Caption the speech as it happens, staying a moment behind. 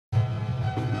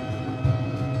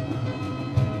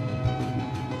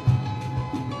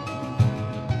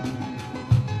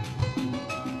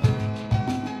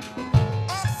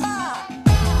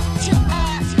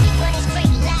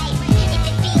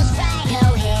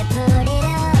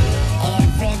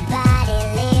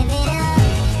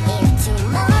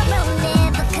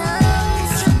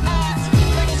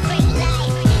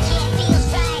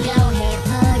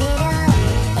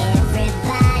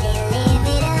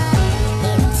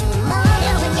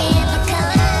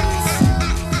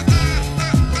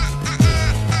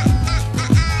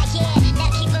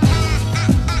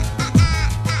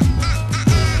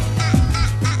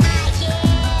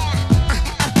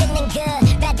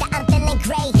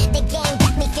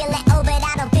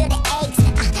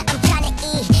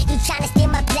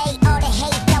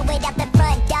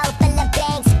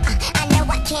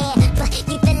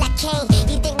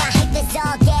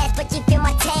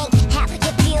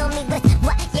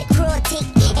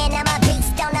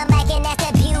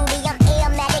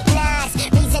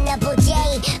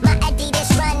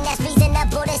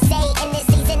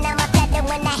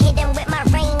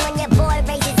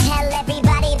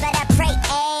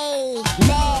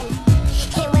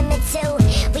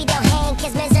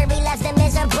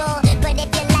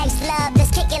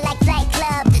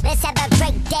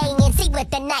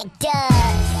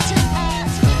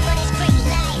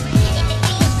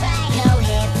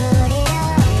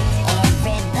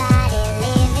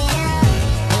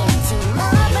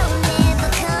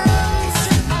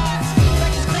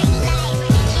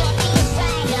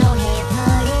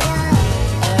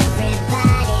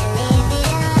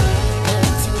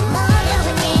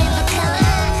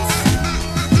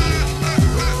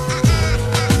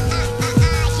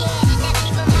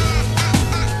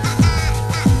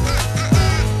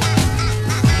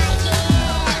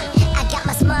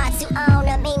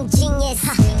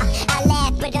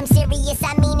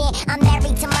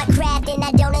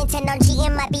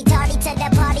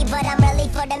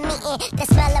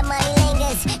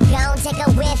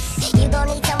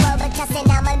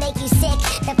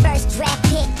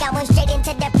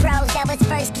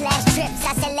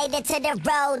To the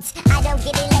roads, I don't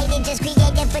get elated, just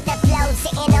creative with the flow.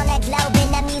 Sitting on a globe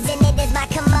and I'm using it as my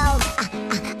commode.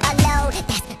 A load,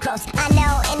 that's gross, I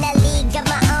know. In a league of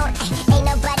my own, ain't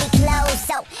nobody close.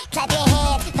 So clap your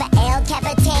hands for El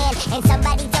Capitan. And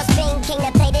somebody tell Spring King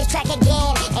to play this track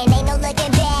again. And ain't no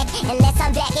looking back unless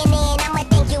I'm backing in. I'ma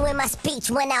thank you in my speech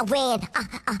when I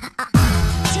win.